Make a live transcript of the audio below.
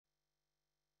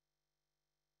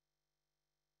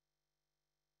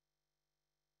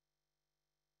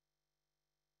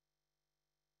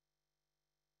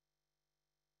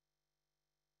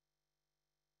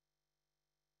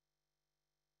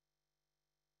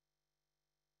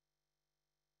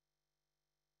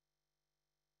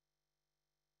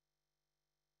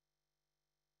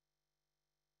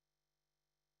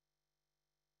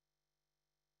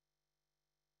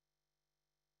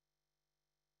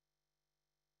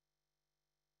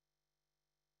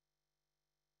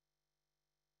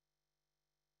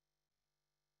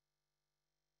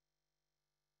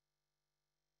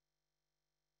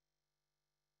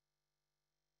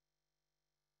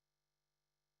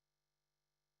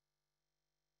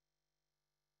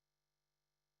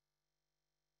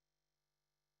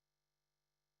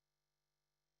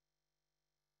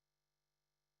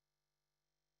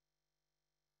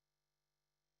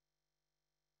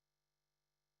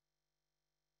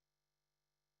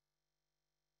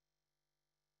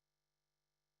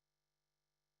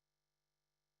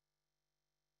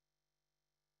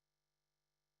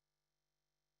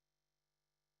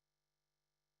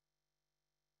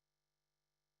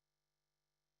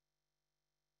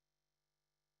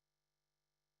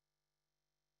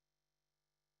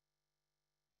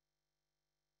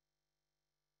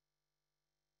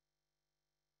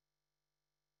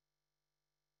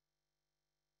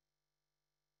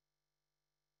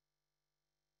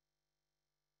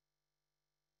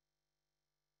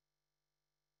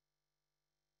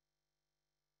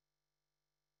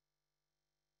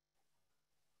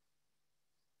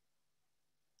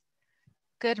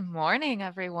Good morning,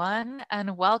 everyone,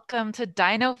 and welcome to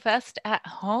Dino Fest at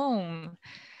Home.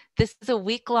 This is a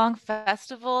week-long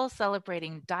festival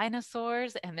celebrating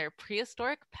dinosaurs and their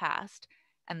prehistoric past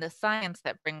and the science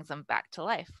that brings them back to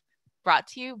life. Brought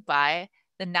to you by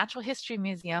the Natural History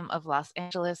Museum of Los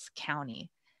Angeles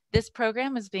County. This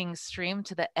program is being streamed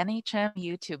to the NHM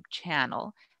YouTube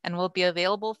channel and will be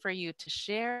available for you to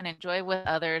share and enjoy with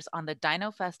others on the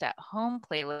Dino Fest at Home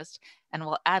playlist, and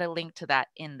we'll add a link to that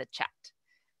in the chat.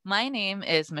 My name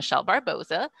is Michelle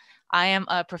Barboza. I am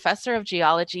a professor of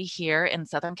geology here in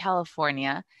Southern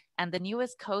California and the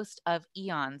newest host of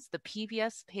Eons, the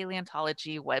PBS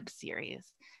Paleontology web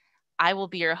series. I will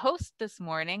be your host this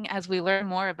morning as we learn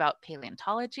more about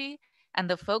paleontology and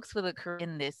the folks with a career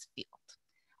in this field.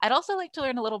 I'd also like to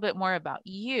learn a little bit more about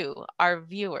you, our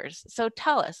viewers. So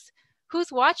tell us,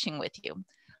 who's watching with you?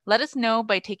 Let us know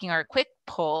by taking our quick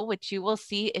poll, which you will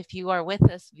see if you are with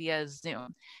us via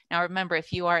Zoom. Now remember,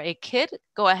 if you are a kid,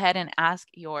 go ahead and ask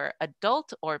your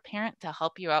adult or parent to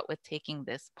help you out with taking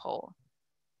this poll.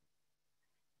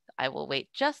 I will wait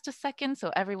just a second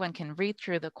so everyone can read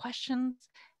through the questions.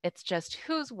 It's just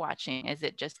who's watching. Is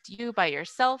it just you by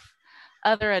yourself,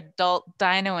 other adult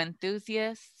dino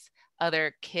enthusiasts,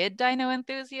 other kid dino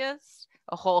enthusiasts,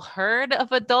 a whole herd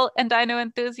of adult and dino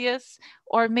enthusiasts,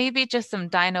 or maybe just some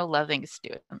dino loving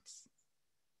students?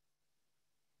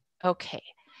 Okay,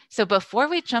 so before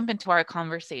we jump into our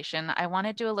conversation, I want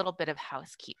to do a little bit of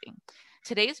housekeeping.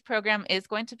 Today's program is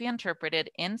going to be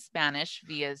interpreted in Spanish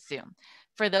via Zoom.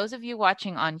 For those of you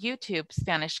watching on YouTube,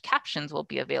 Spanish captions will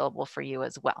be available for you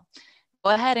as well. Go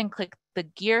ahead and click the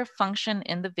gear function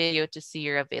in the video to see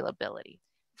your availability.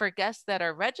 For guests that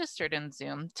are registered in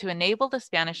Zoom, to enable the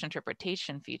Spanish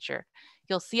interpretation feature,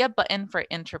 you'll see a button for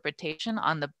interpretation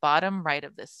on the bottom right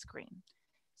of this screen.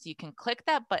 So you can click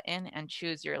that button and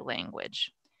choose your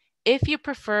language. If you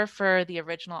prefer for the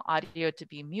original audio to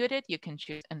be muted, you can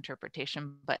choose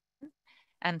interpretation button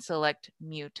and select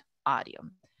mute audio.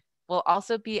 We'll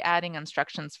also be adding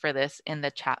instructions for this in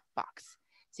the chat box.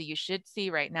 So you should see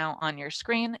right now on your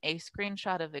screen a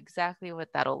screenshot of exactly what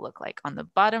that'll look like. On the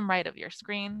bottom right of your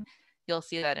screen, you'll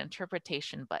see that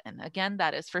interpretation button. Again,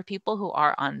 that is for people who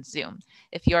are on Zoom.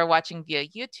 If you are watching via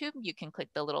YouTube, you can click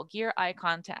the little gear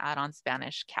icon to add on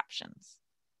Spanish captions.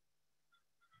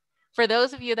 For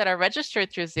those of you that are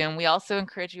registered through Zoom, we also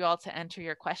encourage you all to enter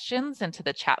your questions into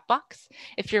the chat box.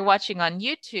 If you're watching on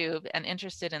YouTube and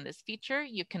interested in this feature,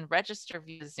 you can register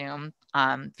via Zoom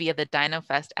via the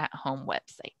DinoFest at Home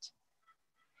website.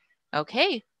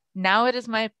 Okay, now it is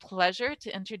my pleasure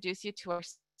to introduce you to our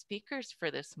speakers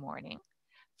for this morning.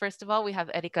 First of all, we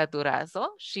have Erika Durazo.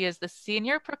 She is the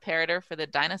Senior Preparator for the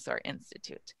Dinosaur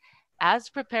Institute.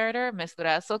 As preparator, Ms.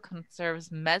 Durazo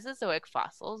conserves Mesozoic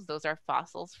fossils, those are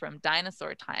fossils from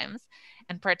dinosaur times,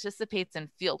 and participates in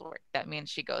fieldwork. That means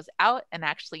she goes out and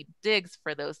actually digs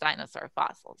for those dinosaur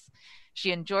fossils.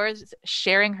 She enjoys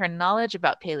sharing her knowledge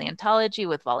about paleontology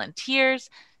with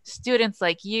volunteers, students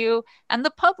like you, and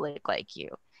the public like you.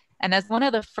 And as one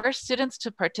of the first students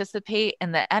to participate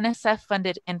in the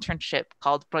NSF-funded internship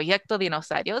called Proyecto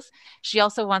Dinosaurios, she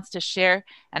also wants to share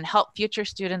and help future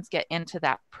students get into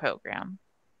that program.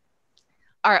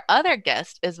 Our other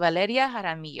guest is Valeria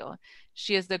Jaramillo.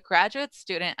 She is the graduate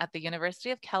student at the University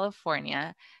of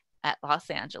California at Los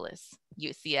Angeles,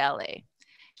 UCLA.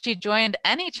 She joined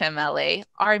NHMLA,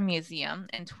 our museum,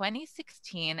 in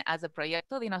 2016 as a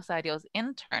Proyecto Dinosaurios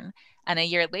intern, and a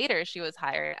year later, she was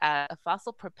hired as a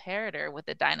fossil preparator with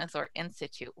the Dinosaur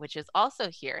Institute, which is also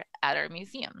here at our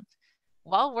museum.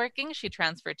 While working, she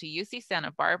transferred to UC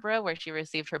Santa Barbara, where she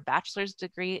received her bachelor's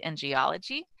degree in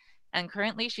geology, and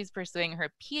currently she's pursuing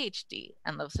her PhD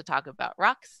and loves to talk about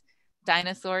rocks,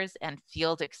 dinosaurs, and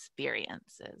field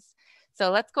experiences.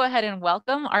 So let's go ahead and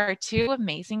welcome our two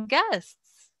amazing guests.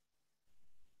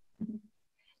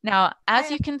 Now,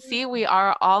 as you can see, we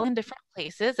are all in different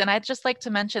places, and I'd just like to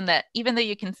mention that even though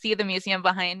you can see the museum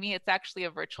behind me, it's actually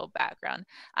a virtual background.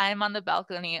 I'm on the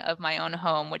balcony of my own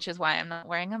home, which is why I'm not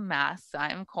wearing a mask, so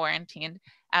I'm quarantined,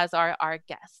 as are our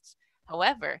guests.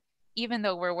 However, even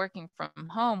though we're working from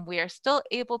home, we are still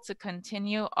able to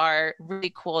continue our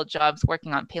really cool jobs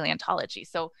working on paleontology.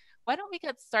 So why don't we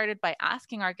get started by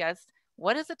asking our guests,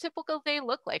 what does a typical day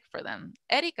look like for them?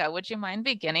 Erika, would you mind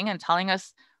beginning and telling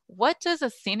us, what does a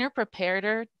senior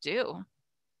preparator do?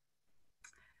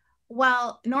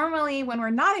 Well, normally when we're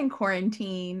not in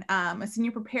quarantine, a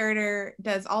senior preparator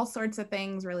does all sorts of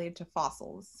things related to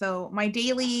fossils. So my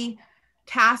daily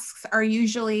tasks are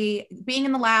usually being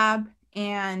in the lab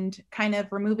and kind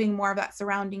of removing more of that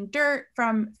surrounding dirt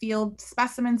from field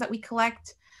specimens that we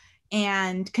collect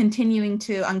and continuing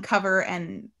to uncover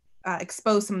and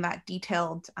expose some of that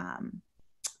detailed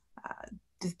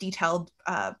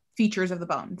features of the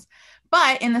bones.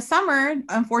 But in the summer,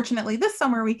 unfortunately, this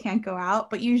summer we can't go out,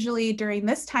 but usually during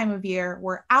this time of year,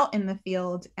 we're out in the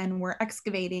field and we're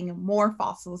excavating more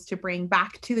fossils to bring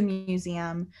back to the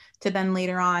museum to then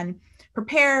later on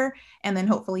prepare and then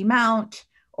hopefully mount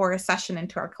or accession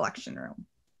into our collection room.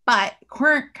 But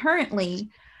currently,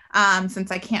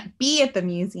 since I can't be at the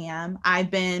museum,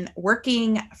 I've been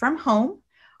working from home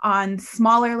on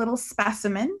smaller little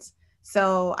specimens.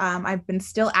 So I've been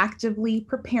still actively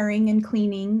preparing and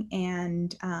cleaning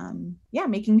and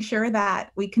making sure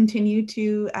that we continue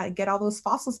to get all those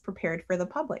fossils prepared for the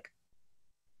public.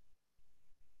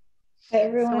 Hey,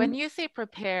 everyone. So when you say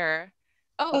prepare,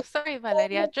 sorry,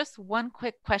 Valeria, just one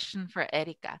quick question for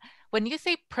Erika. When you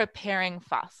say preparing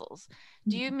fossils,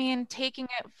 do you mean taking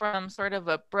it from sort of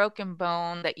a broken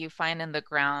bone that you find in the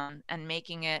ground and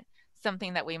making it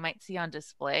something that we might see on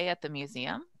display at the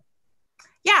museum?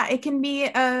 Yeah, it can be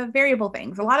variable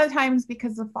things. A lot of times,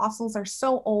 because the fossils are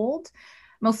so old,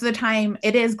 most of the time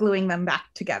it is gluing them back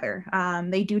together.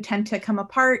 They do tend to come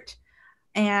apart.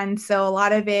 And so a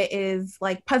lot of it is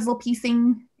like puzzle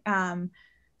piecing.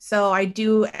 So I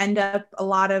do end up a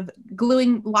lot of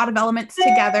gluing a lot of elements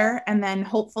together. And then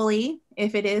hopefully,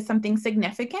 if it is something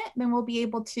significant, then we'll be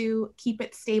able to keep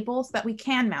it stable so that we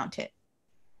can mount it.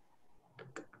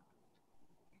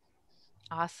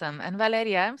 Awesome. And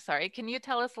Valeria, I'm sorry, can you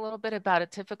tell us a little bit about a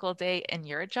typical day in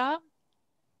your job?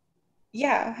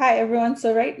 Yeah, hi everyone.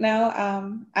 So right now,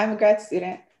 I'm a grad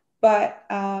student, but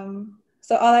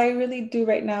so all I really do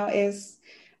right now is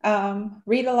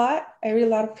read a lot. I read a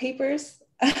lot of papers.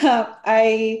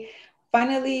 I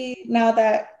finally, now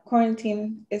that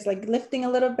quarantine is like lifting a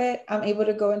little bit, I'm able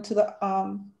to go into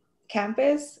the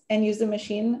campus and use the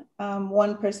machine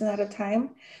one person at a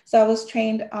time. So I was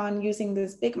trained on using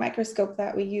this big microscope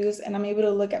that we use, and I'm able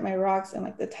to look at my rocks and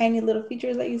like the tiny little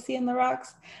features that you see in the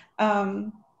rocks.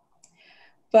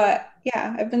 But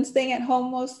yeah, I've been staying at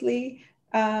home mostly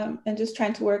and just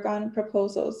trying to work on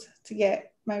proposals to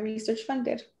get my research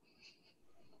funded.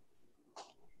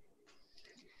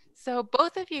 So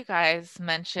both of you guys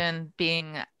mentioned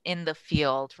being in the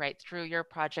field, right, through your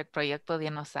project, Proyecto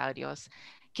Dinosaurios.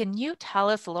 Can you tell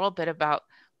us a little bit about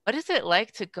what is it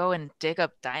like to go and dig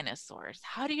up dinosaurs?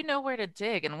 How do you know where to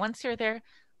dig? And once you're there,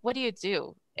 what do you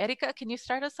do? Erika, can you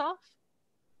start us off?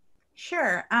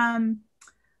 Sure.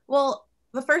 Well,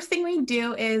 the first thing we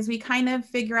do is we kind of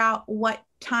figure out what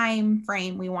time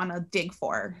frame we want to dig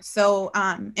for. So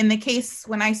in the case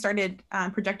when I started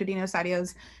Proyecto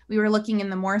Dinosaurios, we were looking in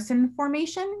the Morrison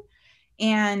Formation,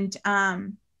 and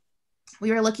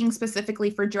we were looking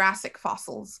specifically for Jurassic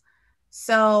fossils.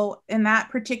 So in that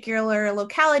particular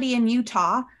locality in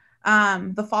Utah,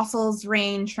 the fossils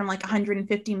range from like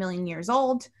 150 million years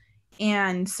old.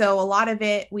 And so a lot of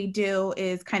it we do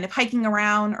is kind of hiking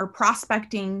around or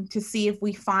prospecting to see if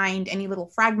we find any little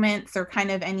fragments or kind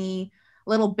of any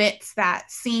little bits that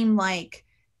seem like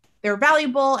they're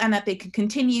valuable and that they could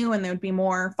continue and there would be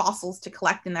more fossils to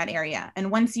collect in that area. And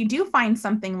once you do find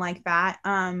something like that,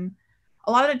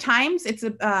 a lot of the times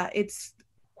it's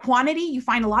quantity. You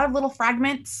find a lot of little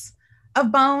fragments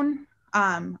of bone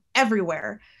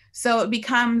everywhere. So it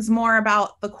becomes more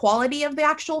about the quality of the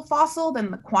actual fossil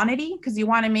than the quantity, because you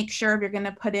want to make sure if you're going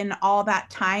to put in all that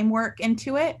time work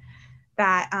into it,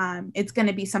 that it's going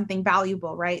to be something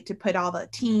valuable, right? To put all the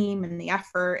team and the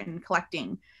effort and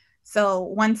collecting. So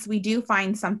once we do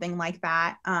find something like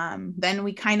that, then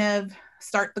we kind of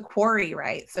start the quarry,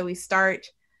 right? So we start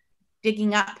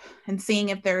digging up and seeing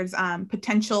if there's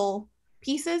potential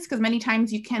pieces, because many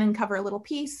times you can uncover a little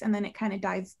piece and then it kind of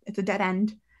dies. It's a dead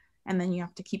end. And then you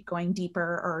have to keep going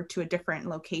deeper or to a different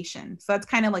location. So that's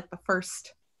kind of like the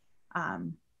first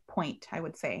point, I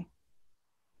would say.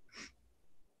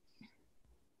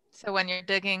 So when you're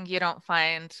digging, you don't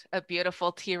find a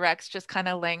beautiful T-Rex just kind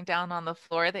of laying down on the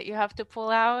floor that you have to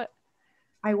pull out?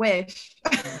 I wish.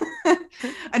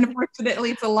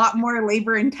 Unfortunately, it's a lot more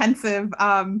labor intensive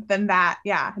than that.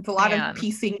 Yeah, it's a lot of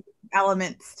piecing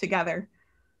elements together.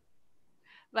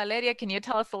 Valeria, can you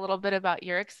tell us a little bit about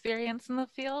your experience in the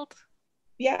field?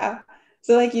 Yeah.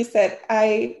 So like you said,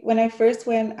 when I first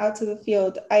went out to the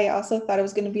field, I also thought it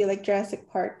was going to be like Jurassic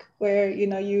Park, where,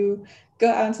 you go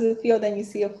out into the field and you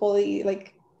see a fully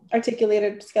like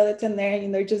articulated skeleton there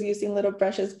and they're just using little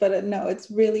brushes. But no, it's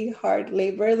really hard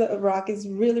labor. The rock is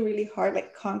really, really hard,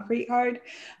 like concrete hard.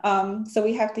 So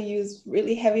we have to use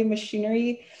really heavy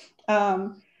machinery,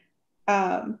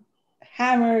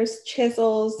 hammers,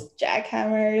 chisels,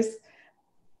 jackhammers.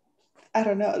 I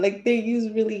don't know, like they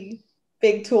use really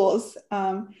big tools.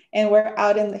 And we're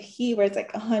out in the heat where it's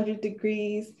like 100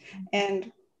 degrees.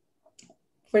 And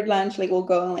for lunch, like we'll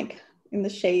go and like in the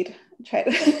shade, try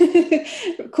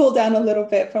to cool down a little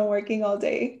bit from working all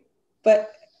day.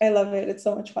 But I love it. It's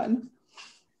so much fun.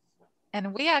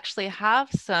 And we actually have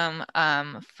some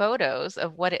photos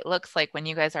of what it looks like when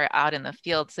you guys are out in the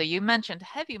field. So you mentioned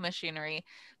heavy machinery,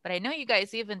 but I know you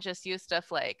guys even just use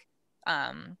stuff like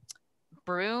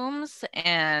brooms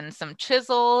and some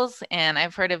chisels. And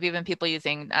I've heard of even people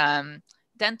using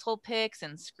dental picks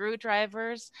and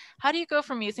screwdrivers. How do you go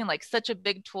from using like such a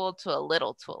big tool to a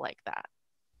little tool like that?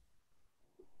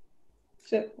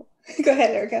 Go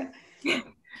ahead, Erika.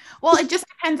 Well, it just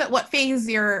depends at what phase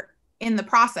you're in the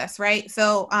process, right?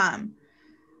 So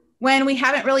when we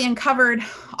haven't really uncovered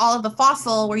all of the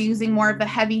fossil, we're using more of the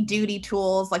heavy duty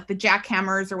tools like the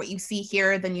jackhammers or what you see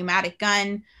here, the pneumatic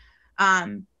gun,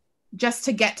 just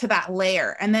to get to that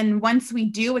layer. And then once we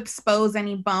do expose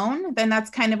any bone, then that's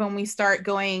kind of when we start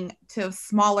going to a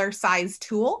smaller size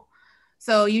tool.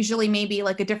 So usually maybe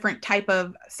like a different type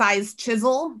of size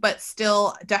chisel, but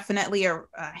still definitely a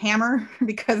hammer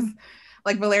because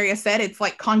like Valeria said, it's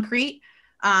like concrete.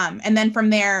 And then from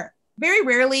there, very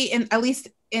rarely, at least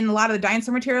in a lot of the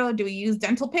dinosaur material, do we use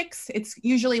dental picks. It's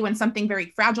usually when something very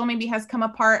fragile maybe has come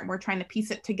apart and we're trying to piece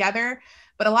it together.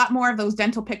 But a lot more of those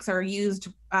dental picks are used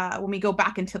when we go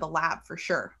back into the lab for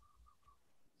sure.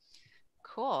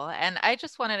 Cool. And I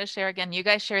just wanted to share again, you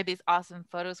guys shared these awesome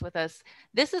photos with us.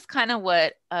 This is kind of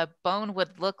what a bone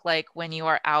would look like when you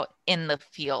are out in the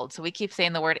field. So we keep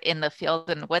saying the word in the field,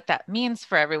 and what that means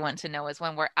for everyone to know is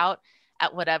when we're out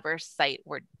at whatever site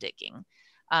we're digging.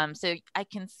 So I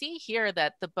can see here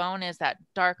that the bone is that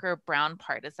darker brown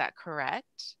part. Is that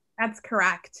correct? That's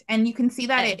correct. And you can see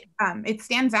that it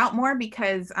stands out more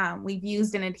because we've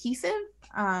used an adhesive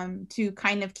to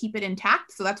kind of keep it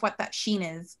intact. So that's what that sheen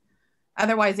is.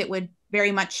 Otherwise, it would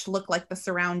very much look like the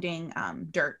surrounding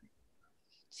dirt.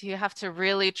 So you have to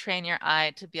really train your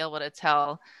eye to be able to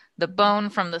tell the bone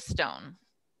from the stone.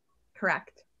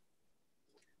 Correct.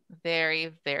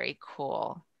 Very, very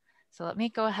cool. So let me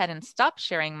go ahead and stop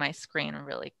sharing my screen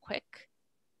really quick.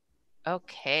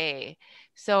 Okay,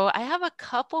 so I have a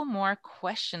couple more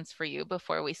questions for you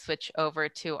before we switch over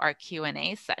to our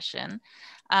Q&A session.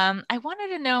 I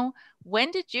wanted to know, when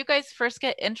did you guys first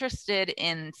get interested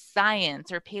in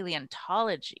science or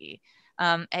paleontology?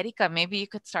 Erika, maybe you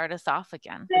could start us off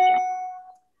again.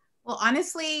 Well,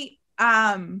 honestly,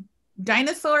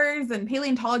 dinosaurs and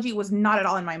paleontology was not at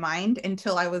all in my mind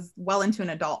until I was well into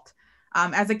an adult.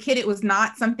 As a kid, it was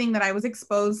not something that I was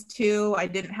exposed to. I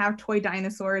didn't have toy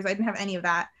dinosaurs. I didn't have any of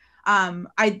that.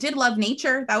 I did love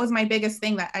nature. That was my biggest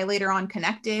thing that I later on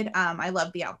connected. I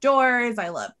love the outdoors. I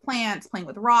love plants, playing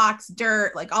with rocks,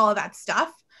 dirt, like all of that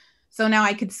stuff. So now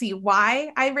I could see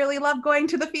why I really love going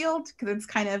to the field, because it's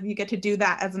kind of, you get to do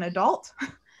that as an adult.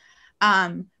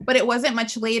 But it wasn't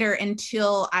much later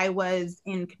until I was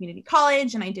in community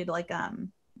college and I did like the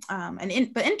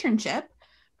internship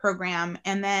program.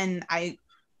 And then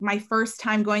my first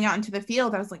time going out into the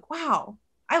field, I was like, wow,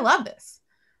 I love this.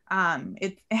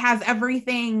 It has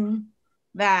everything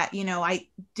that, you know, I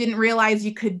didn't realize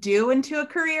you could do into a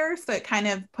career. So it kind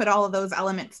of put all of those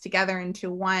elements together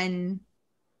into one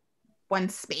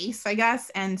space, I guess.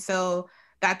 And so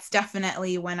that's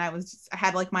definitely when I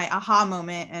had like my aha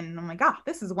moment, and I'm like,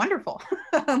 this is wonderful.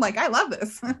 Like, I love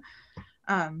this.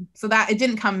 So that it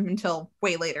didn't come until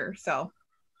way later. So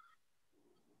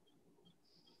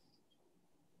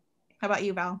how about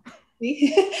you, Val?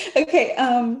 Okay,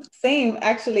 same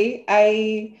actually.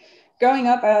 Growing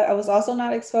up, I was also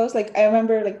not exposed. Like, I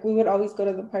remember like we would always go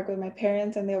to the park with my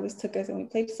parents and they always took us and we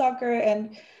played soccer.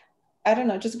 And I don't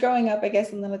know, just growing up, I guess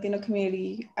in the Latino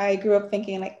community, I grew up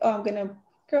thinking like, oh, I'm gonna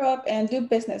grow up and do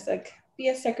business, like be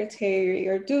a secretary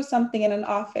or do something in an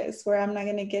office where I'm not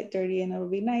gonna get dirty and it'll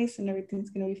be nice and everything's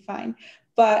gonna be fine.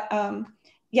 But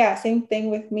yeah, same thing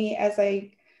with me. As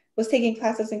I was taking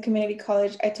classes in community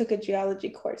college, I took a geology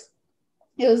course.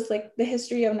 It was like the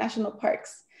history of national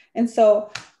parks. And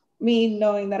so me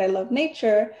knowing that I love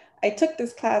nature, I took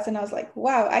this class and I was like,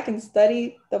 wow, I can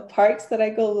study the parks that I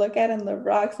go look at and the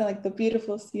rocks and like the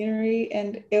beautiful scenery.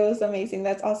 And it was amazing.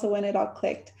 That's also when it all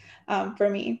clicked for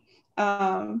me.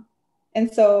 And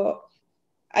so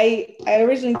I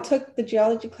originally took the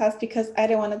geology class because I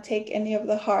didn't want to take any of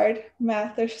the hard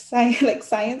math or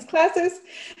science classes.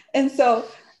 And so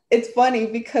it's funny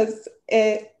because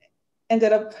it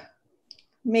ended up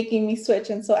making me switch.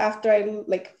 And so after I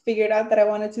like figured out that I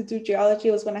wanted to do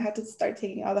geology was when I had to start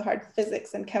taking all the hard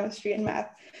physics and chemistry and math,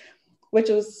 which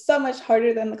was so much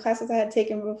harder than the classes I had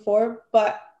taken before,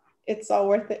 but it's all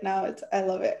worth it now. I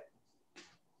love it.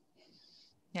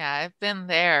 Yeah, I've been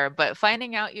there, but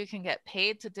finding out you can get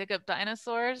paid to dig up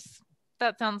dinosaurs,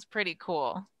 that sounds pretty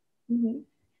cool. Mhm.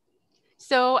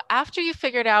 So after you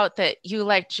figured out that you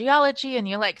like geology and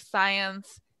you like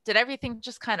science, did everything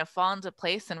just kind of fall into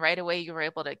place and right away you were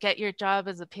able to get your job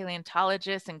as a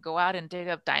paleontologist and go out and dig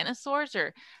up dinosaurs?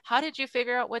 Or how did you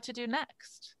figure out what to do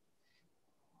next?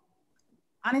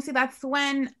 Honestly, that's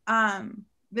when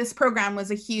this program was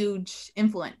a huge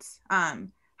influence.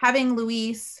 Having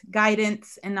Luis,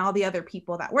 guidance, and all the other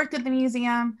people that worked at the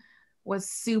museum was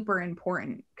super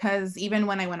important because even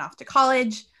when I went off to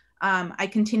college, I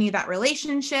continued that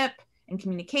relationship and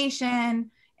communication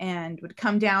and would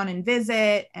come down and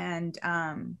visit. And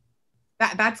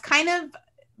that's kind of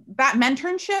that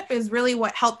mentorship is really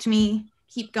what helped me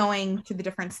keep going to the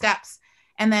different steps.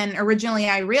 And then originally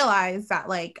I realized that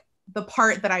like the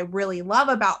part that I really love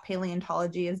about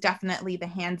paleontology is definitely the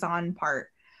hands-on part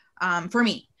for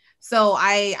me. So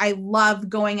I love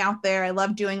going out there. I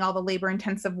love doing all the labor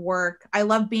intensive work. I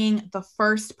love being the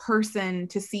first person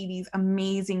to see these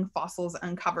amazing fossils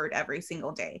uncovered every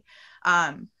single day.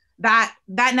 That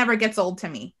never gets old to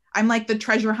me. I'm like the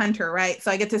treasure hunter, right? So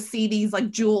I get to see these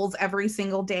like jewels every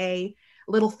single day,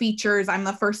 little features I'm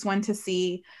the first one to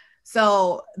see.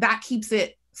 So that keeps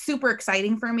it super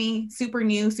exciting for me, super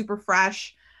new, super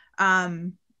fresh,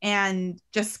 and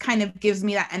just kind of gives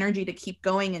me that energy to keep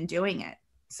going and doing it.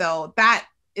 So that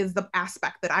is the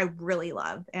aspect that I really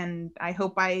love and I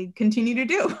hope I continue to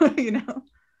do, you know?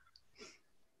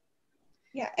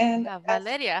 Yeah, and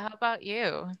Valeria, how about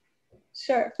you?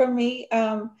 sure. For me,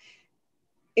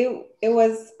 it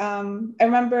was I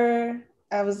remember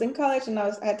I was in college and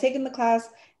I had taken the class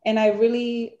and I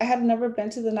had never been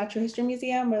to the Natural History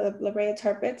Museum or the La Brea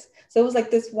Tar Pits. So it was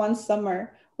like this one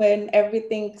summer when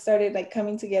everything started like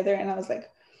coming together and I was like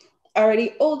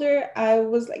already older. I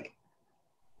was like,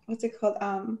 what's it called?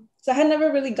 So I had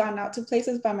never really gone out to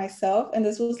places by myself. And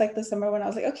this was like the summer when I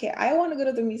was like, okay, I want to go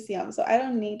to the museum. So I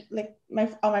don't need like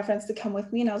all my friends to come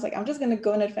with me. And I was like, I'm just going to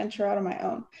go and adventure out on my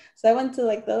own. So I went to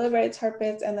like the Library Tar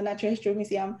Pits and the Natural History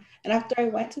Museum. And after I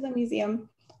went to the museum,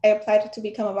 I applied to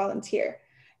become a volunteer.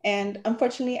 And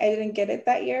unfortunately, I didn't get it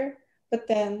that year. But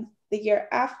then the year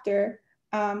after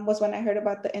was when I heard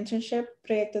about the internship,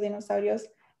 Proyecto Dinosaurios.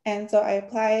 And so I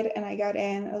applied and I got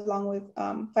in along with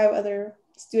 5 other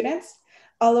students,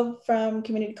 all of from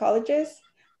community colleges.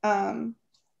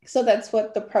 So that's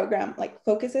what the program like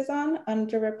focuses on,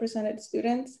 underrepresented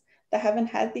students that haven't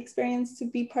had the experience to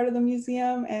be part of the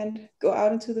museum and go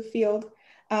out into the field.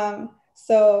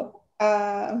 So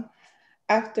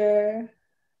after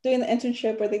doing the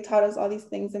internship where they taught us all these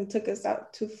things and took us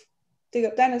out to dig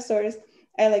up dinosaurs,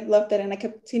 I like loved it and I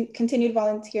continued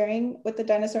volunteering with the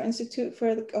Dinosaur Institute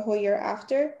for like a whole year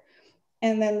after.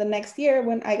 And then the next year,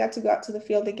 when I got to go out to the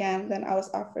field again, then I was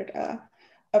offered a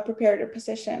preparator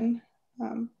position.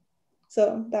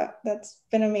 So that's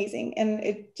been amazing. And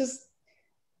it just,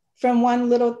 from one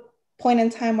little point in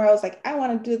time where I was like, I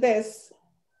want to do this,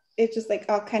 it just like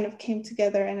all kind of came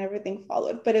together and everything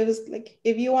followed. But it was like,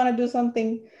 if you want to do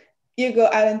something, you go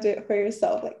out and do it for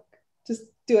yourself. Like, just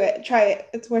do it, try it.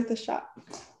 It's worth a shot.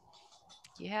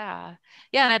 Yeah.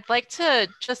 Yeah. And I'd like to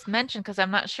just mention, because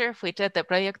I'm not sure if we did, that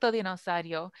Proyecto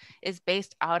Dinosaurio is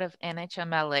based out of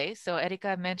NHMLA. So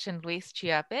Erika mentioned Luis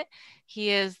Chiappe.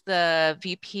 He is the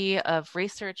VP of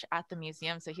research at the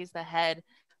museum. So he's the head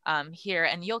here.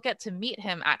 And you'll get to meet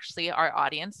him, actually, our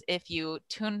audience, if you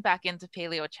tune back into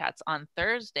Paleo Chats on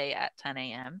Thursday at 10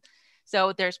 a.m.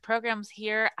 So there's programs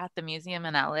here at the museum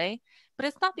in LA, but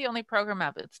it's not the only program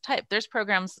of its type. There's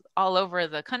programs all over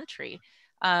the country.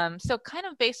 So kind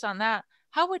of based on that,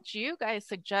 how would you guys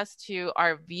suggest to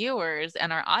our viewers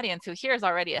and our audience who here is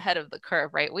already ahead of the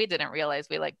curve, right? We didn't realize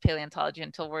we like paleontology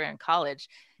until we're in college.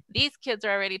 These kids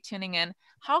are already tuning in.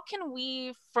 How can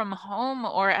we from home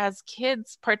or as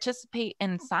kids participate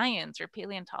in science or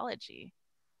paleontology?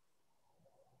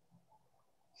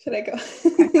 Should I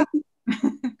go?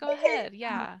 Go ahead.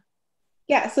 Yeah.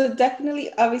 Yeah, so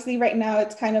definitely, obviously, right now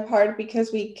it's kind of hard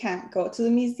because we can't go to the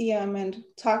museum and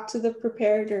talk to the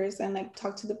preparators and like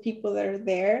talk to the people that are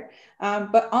there.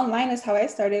 But online is how I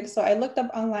started. So I looked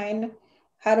up online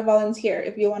how to volunteer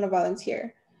if you want to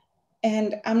volunteer.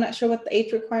 And I'm not sure what the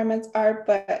age requirements are,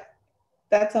 but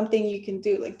that's something you can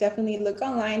do. Like, definitely look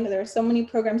online. There are so many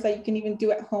programs that you can even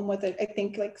do at home with it. I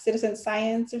think like citizen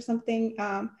science or something.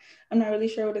 I'm not really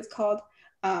sure what it's called.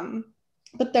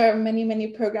 But there are many, many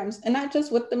programs, and not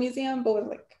just with the museum, but with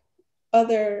like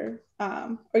other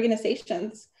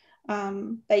organizations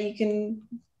that you can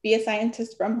be a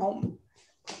scientist from home.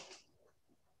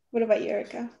 What about you,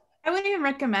 Erika? I wouldn't even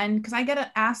recommend, because I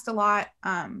get asked a lot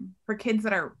for kids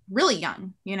that are really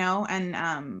young,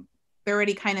 and they're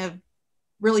already kind of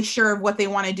really sure of what they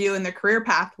want to do in their career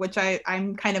path, which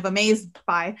I'm kind of amazed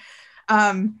by.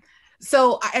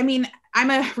 So, I mean, I'm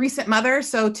a recent mother.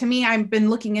 So to me, I've been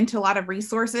looking into a lot of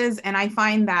resources, and I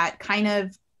find that kind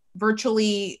of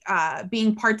virtually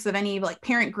being parts of any like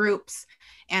parent groups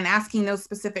and asking those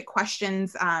specific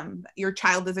questions. Your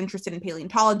child is interested in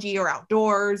paleontology or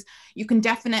outdoors, you can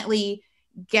definitely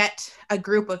get a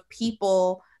group of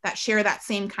people that share that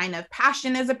same kind of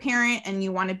passion as a parent, and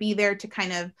you want to be there to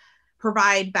kind of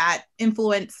provide that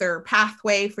influence or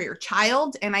pathway for your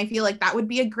child. And I feel like that would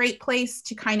be a great place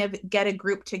to kind of get a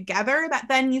group together that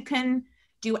then you can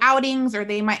do outings, or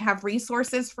they might have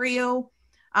resources for you.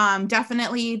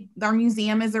 Definitely our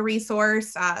museum is a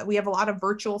resource. We have a lot of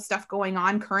virtual stuff going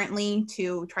on currently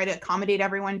to try to accommodate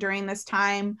everyone during this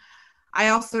time. I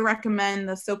also recommend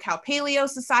the SoCal Paleo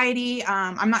Society.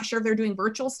 I'm not sure if they're doing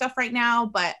virtual stuff right now,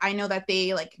 but I know that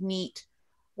they like meet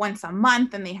once a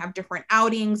month and they have different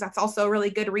outings. That's also a really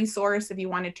good resource if you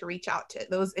wanted to reach out to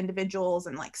those individuals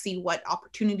and like see what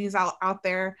opportunities out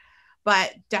there.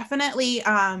 But definitely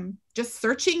just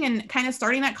searching and kind of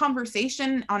starting that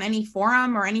conversation on any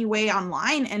forum or any way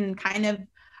online, and kind of,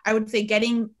 I would say,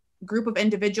 getting a group of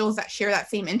individuals that share that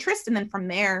same interest, and then from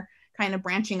there kind of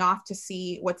branching off to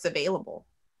see what's available.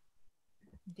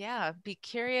 Yeah, be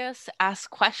curious, ask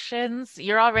questions.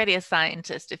 You're already a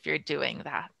scientist if you're doing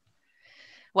that.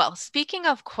 Well, speaking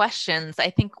of questions, I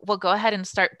think we'll go ahead and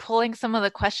start pulling some of the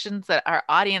questions that our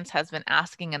audience has been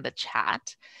asking in the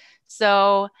chat.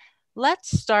 So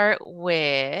let's start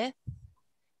with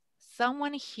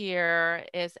someone here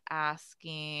is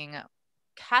asking,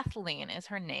 Kathleen is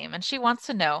her name, and she wants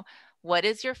to know, what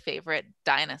is your favorite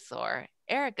dinosaur?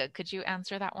 Erika, could you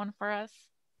answer that one for us?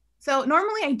 So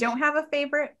normally I don't have a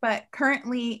favorite, but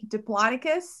currently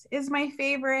Diplodocus is my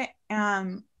favorite.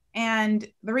 And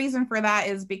the reason for that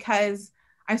is because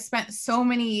I've spent so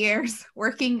many years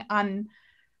working on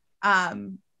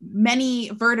many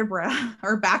vertebra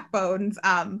or backbones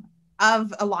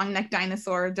of a long neck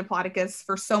dinosaur, Diplodocus,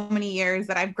 for so many years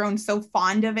that I've grown so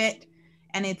fond of it,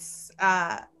 and it's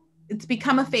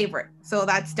become a favorite. So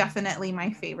that's definitely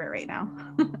my favorite right now.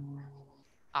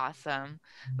 Awesome.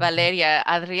 Valeria,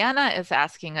 Adriana is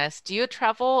asking us, do you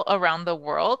travel around the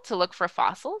world to look for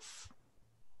fossils?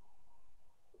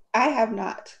 I have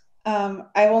not.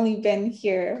 I've only been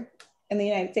here in the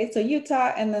United States, so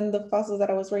Utah, and then the fossils that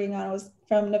I was working on was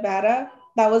from Nevada.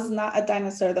 That was not a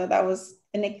dinosaur though. That was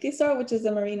an ichthyosaur, which is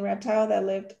a marine reptile that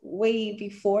lived way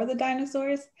before the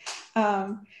dinosaurs.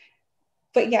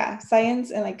 But yeah,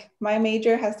 science and like my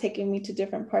major has taken me to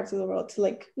different parts of the world to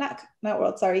like, not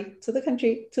world, sorry, to the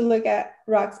country to look at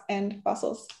rocks and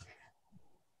fossils.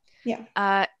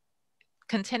 Yeah.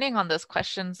 Continuing on those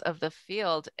questions of the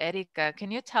field, Erika,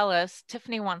 can you tell us,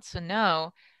 Tiffany wants to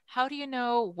know, how do you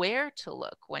know where to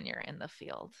look when you're in the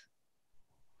field?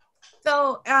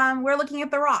 So we're looking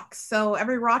at the rocks. So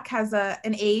every rock has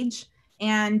an age,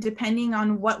 and depending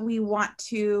on what we want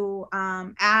to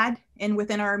add in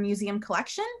within our museum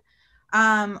collection,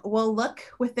 we'll look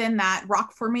within that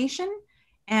rock formation.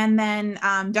 And then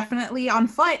definitely on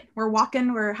foot, we're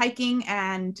walking, we're hiking,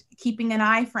 and keeping an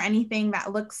eye for anything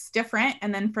that looks different.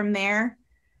 And then from there,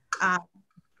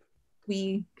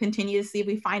 we continue to see if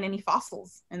we find any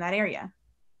fossils in that area.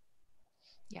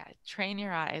 Yeah, train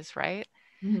your eyes, right?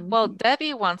 Mm-hmm. Well,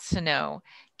 Debbie wants to know,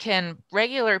 can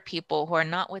regular people who are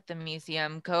not with the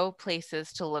museum go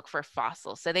places to look for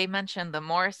fossils? So they mentioned the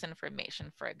Morrison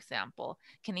Formation, for example.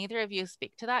 Can either of you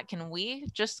speak to that? Can we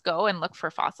just go and look for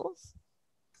fossils?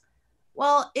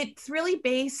 Well, it's really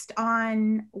based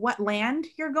on what land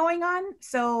you're going on.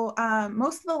 So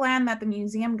most of the land that the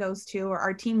museum goes to or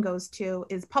our team goes to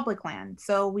is public land.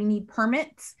 So we need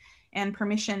permits and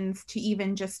permissions to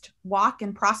even just walk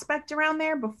and prospect around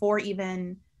there before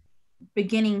even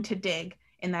beginning to dig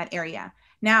in that area.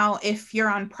 Now, if you're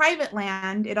on private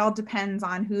land, it all depends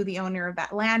on who the owner of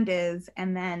that land is,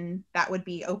 and then that would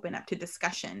be open up to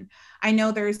discussion. I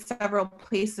know there's several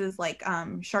places like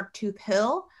Shark Tooth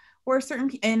Hill, or certain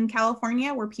in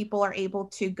California, where people are able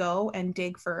to go and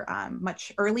dig for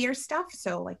much earlier stuff.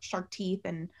 So like shark teeth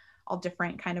and all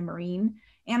different kind of marine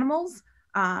animals.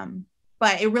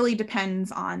 But it really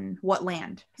depends on what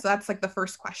land. So that's like the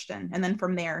first question. And then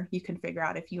from there, you can figure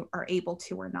out if you are able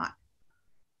to or not.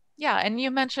 Yeah, and you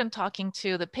mentioned talking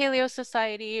to the Paleo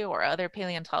Society or other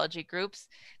paleontology groups.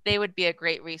 They would be a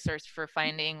great resource for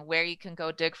finding where you can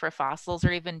go dig for fossils,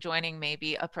 or even joining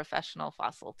maybe a professional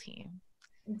fossil team.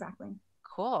 Exactly.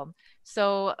 Cool.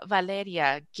 So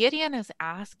Valeria, Gideon is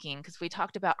asking, because we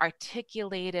talked about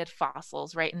articulated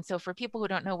fossils, right? And so for people who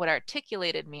don't know what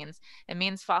articulated means, it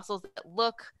means fossils that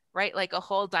look, right, like a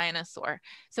whole dinosaur.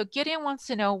 So Gideon wants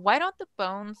to know, why don't the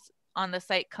bones on the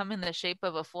site come in the shape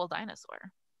of a full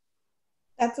dinosaur?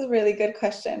 That's a really good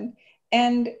question.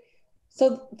 And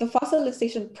so the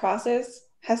fossilization process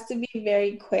has to be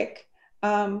very quick.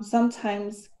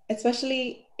 Sometimes,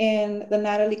 especially in the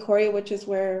Natalie Quarry, which is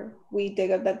where we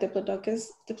dig up that Diplodocus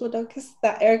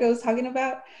that Erika was talking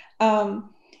about.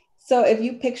 So if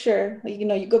you picture, like,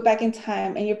 you go back in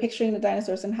time and you're picturing the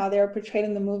dinosaurs and how they are portrayed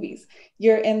in the movies,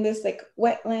 you're in this like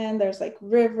wetland, there's like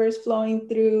rivers flowing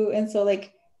through. And so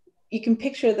like you can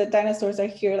picture the dinosaurs are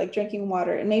here like drinking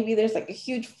water, and maybe there's like a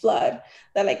huge flood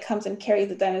that like comes and carries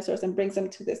the dinosaurs and brings them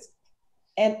to this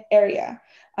area.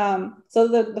 So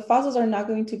the fossils are not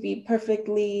going to be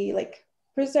perfectly like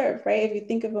preserved, right? If you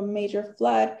think of a major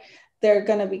flood, they're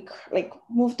gonna be like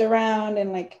moved around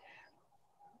and like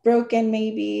broken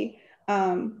maybe,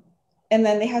 and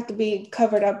then they have to be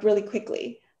covered up really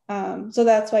quickly. So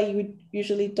that's why you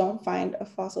usually don't find a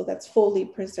fossil that's fully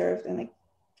preserved and like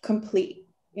complete,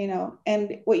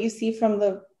 And what you see from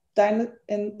the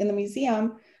in the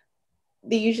museum,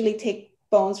 they usually take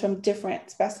bones from different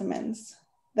specimens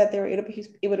that they were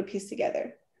able to piece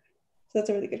together. So that's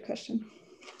a really good question.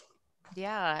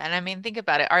 Yeah. And I mean, think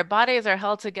about it. Our bodies are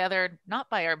held together not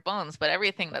by our bones, but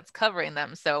everything that's covering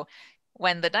them. So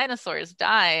when the dinosaurs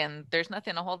die and there's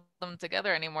nothing to hold them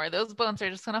together anymore, those bones are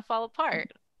just going to fall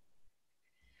apart.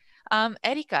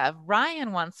 Erika,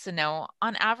 Ryan wants to know,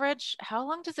 on average, how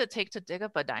long does it take to dig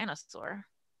up a dinosaur?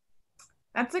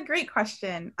 That's a great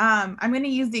question. I'm going to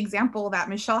use the example that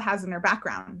Michelle has in her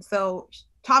background. So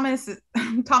Thomas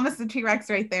the T-Rex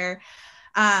right there.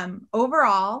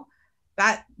 Overall,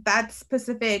 that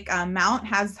specific mount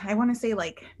has, I want to say,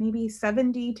 like maybe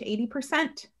 70 to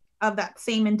 80% of that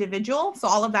same individual. So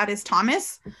all of that is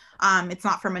Thomas. It's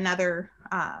not from another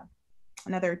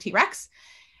T-Rex.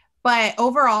 But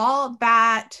overall,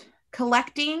 that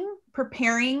collecting,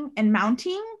 preparing, and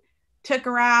mounting took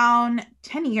around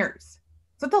 10 years.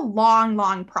 So it's a long,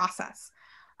 long process.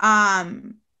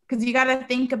 Because you got to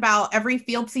think about every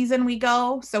field season we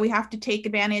go. So we have to take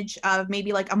advantage of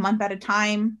maybe like a month at a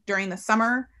time during the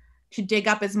summer to dig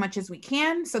up as much as we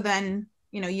can. So then,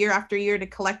 year after year to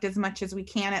collect as much as we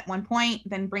can at one point,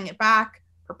 then bring it back,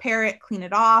 prepare it, clean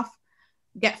it off,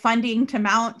 get funding to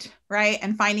mount, right?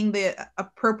 And finding the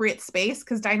appropriate space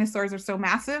because dinosaurs are so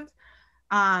massive.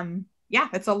 Yeah,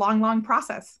 it's a long, long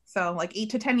process. So like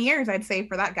 8 to 10 years, I'd say,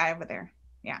 for that guy over there.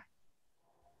 Yeah.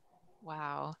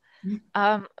 Wow.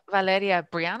 Valeria,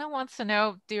 Brianna wants to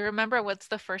know, do you remember what's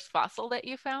the first fossil that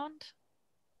you found?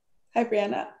 Hi,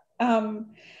 Brianna.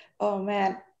 Oh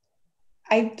man,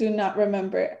 I do not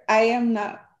remember. I am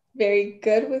not very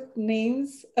good with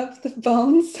names of the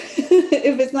bones.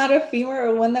 If it's not a femur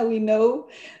or one that we know,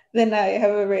 then I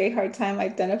have a very hard time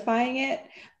identifying it.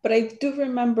 But I do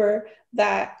remember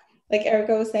that, like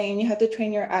Erika was saying, you have to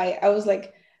train your eye. I was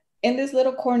like in this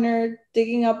little corner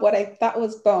digging up what I thought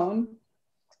was bone.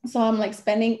 So I'm like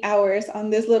spending hours on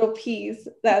this little piece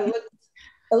that looked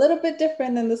a little bit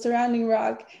different than the surrounding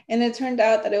rock. And it turned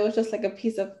out that it was just like a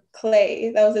piece of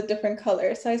clay that was a different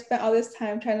color. So I spent all this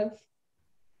time trying to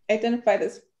identify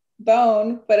this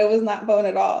bone, but it was not bone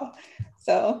at all.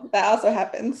 So that also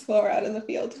happens when we're out in the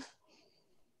field.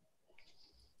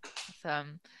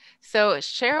 Awesome. So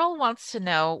Cheryl wants to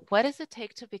know, what does it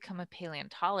take to become a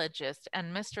paleontologist?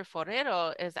 And Mr.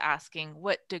 Forero is asking,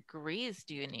 what degrees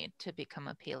do you need to become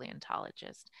a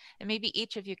paleontologist? And maybe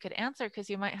each of you could answer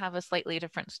because you might have a slightly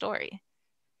different story.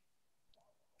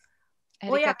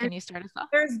 Erika, Well, yeah, can you start us off?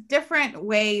 There's different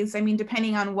ways. I mean,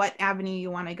 depending on what avenue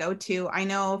you want to go to. I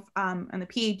know on the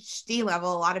PhD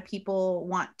level, a lot of people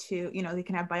want to, they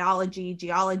can have biology,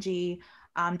 geology,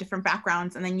 different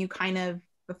backgrounds. And then you kind of,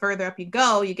 the further up you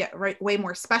go, you get way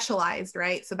more specialized,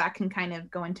 right? So that can kind of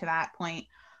go into that point.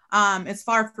 As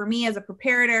far for me as a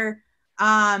preparator,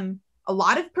 a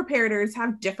lot of preparators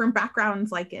have different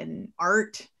backgrounds, like in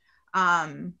art.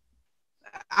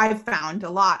 I've found a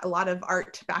lot of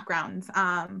art backgrounds.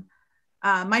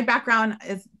 My background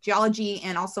is geology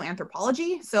and also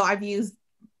anthropology. So I've used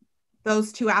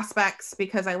those two aspects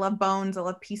because I love bones. I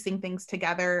love piecing things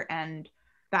together, and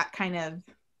that kind of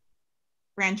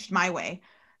branched my way.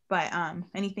 But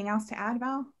anything else to add,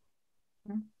 Val?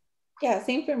 Yeah,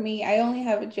 same for me. I only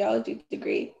have a geology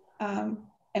degree.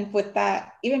 And with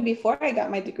that, even before I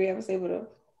got my degree, I was able to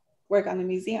work on the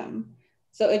museum.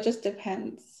 So it just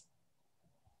depends,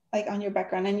 like, on your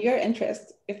background and your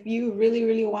interest. If you really,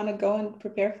 really want to go and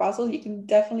prepare fossils, you can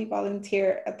definitely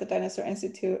volunteer at the Dinosaur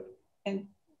Institute and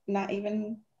not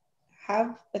even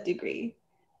have a degree.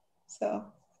 So,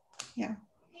 yeah.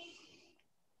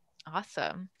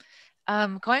 Awesome.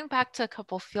 Going back to a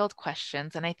couple field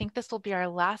questions, and I think this will be our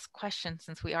last question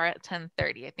since we are at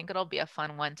 10:30. I think it'll be a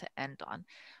fun one to end on.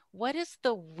 What is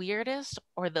the weirdest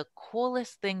or the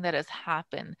coolest thing that has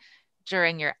happened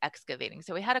during your excavating?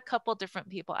 So we had a couple different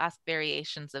people ask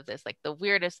variations of this, like the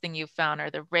weirdest thing you found or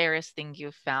the rarest thing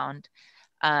you found.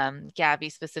 Gabby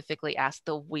specifically asked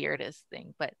the weirdest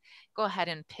thing, but go ahead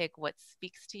and pick what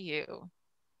speaks to you.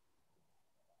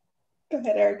 Go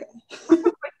ahead, Erika.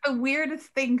 The weirdest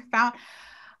thing found,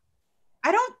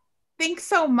 I don't think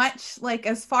so much like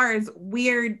as far as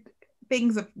weird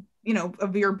things of, you know,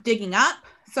 of your digging up,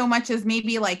 so much as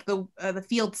maybe like the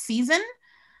field season.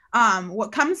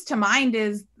 What comes to mind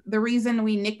is the reason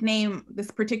we nickname this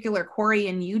particular quarry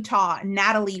in Utah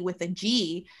Natalie with a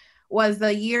G was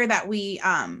the year that we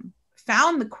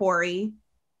found the quarry.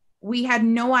 We had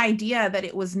no idea that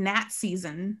it was gnat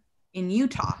season in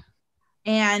Utah,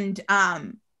 and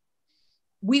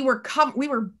we were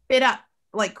bit up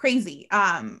like crazy.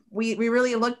 We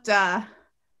really looked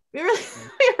we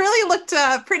really looked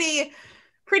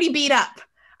pretty beat up.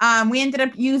 We ended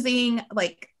up using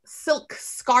like silk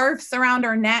scarves around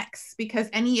our necks because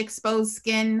any exposed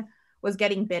skin was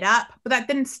getting bit up, but that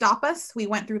didn't stop us. We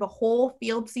went through the whole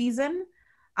field season.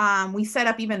 We set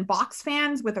up even box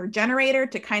fans with our generator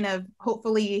to kind of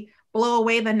hopefully blow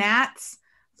away the gnats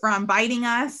from biting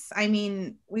us. I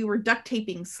mean, we were duct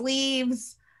taping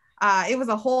sleeves. It was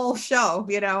a whole show,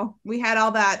 you know. We had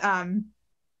all that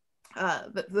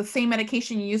the same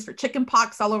medication you use for chicken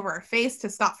pox all over our face to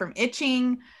stop from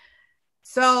itching.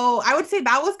 So I would say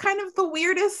that was kind of the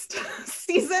weirdest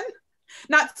season.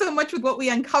 Not so much with what we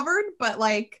uncovered, but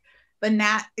like the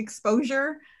gnat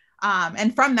exposure.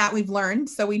 And from that, we've learned,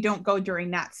 so we don't go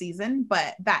during gnat season,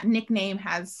 but that nickname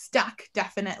has stuck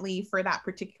definitely for that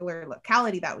particular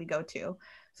locality that we go to.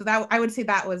 So that I would say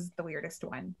that was the weirdest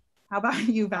one. How about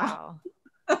you, Val?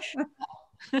 Wow.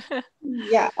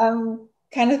 Yeah, I'm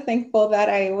kind of thankful that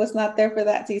I was not there for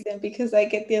that season because I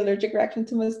get the allergic reaction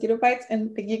to mosquito bites,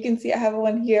 and like you can see I have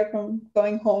one here from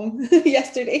going home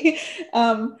yesterday.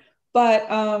 But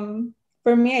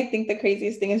for me, I think the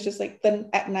craziest thing is just like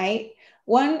at night.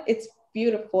 One, it's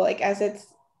beautiful, like as it's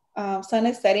sun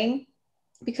is setting,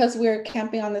 because we're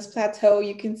camping on this plateau,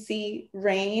 you can see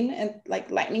rain and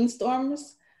like lightning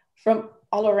storms from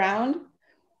all around.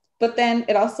 But then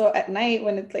it also at night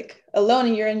when it's like alone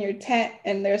and you're in your tent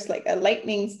and there's like a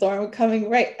lightning storm coming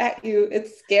right at you,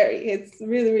 it's scary. It's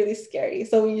really, really scary.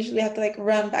 So we usually have to like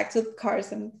run back to the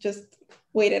cars and just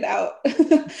wait it out.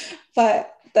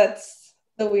 But that's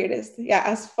the weirdest. Yeah,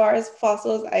 as far as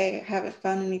fossils, I haven't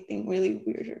found anything really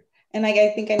weirder. And like, I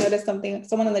think I noticed something,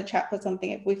 someone in the chat put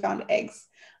something, if we found eggs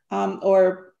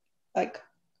or like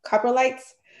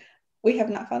coprolites, we have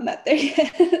not found that there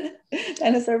yet.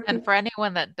 And for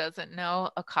anyone that doesn't know,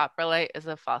 a coprolite is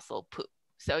a fossil poop.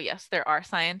 So yes, there are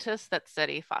scientists that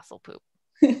study fossil poop.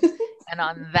 And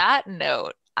on that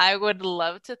note, I would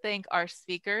love to thank our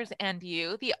speakers and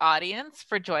you, the audience,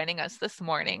 for joining us this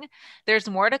morning. There's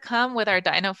more to come with our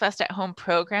DinoFest at Home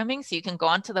programming, so you can go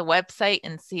onto the website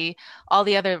and see all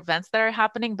the other events that are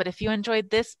happening. But if you enjoyed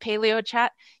this Paleo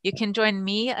Chat, you can join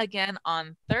me again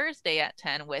on Thursday at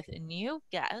 10 with new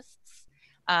guests.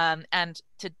 And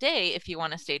today, if you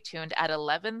want to stay tuned at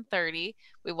 11:30,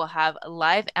 we will have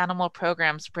live animal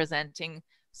programs presenting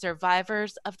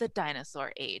Survivors of the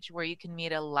Dinosaur Age, where you can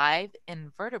meet a live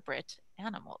invertebrate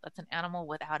animal. That's an animal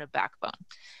without a backbone.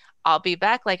 I'll be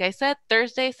back, like I said,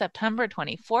 Thursday, September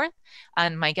 24th,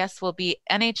 and my guests will be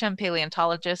NHM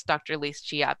paleontologist Dr. Liz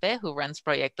Chiape, who runs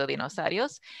Proyecto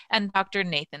Dinosaurios, and Dr.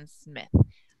 Nathan Smith.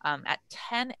 At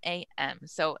 10 a.m.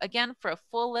 So again, for a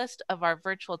full list of our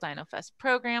virtual DinoFest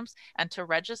programs and to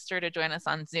register to join us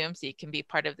on Zoom so you can be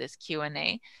part of this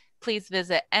Q&A, please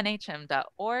visit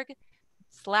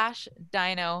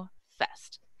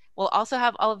nhm.org/DinoFest. We'll also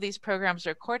have all of these programs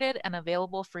recorded and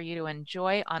available for you to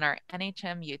enjoy on our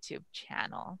NHM YouTube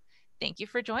channel. Thank you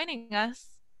for joining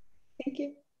us. Thank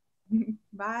you.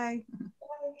 Bye.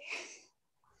 Bye.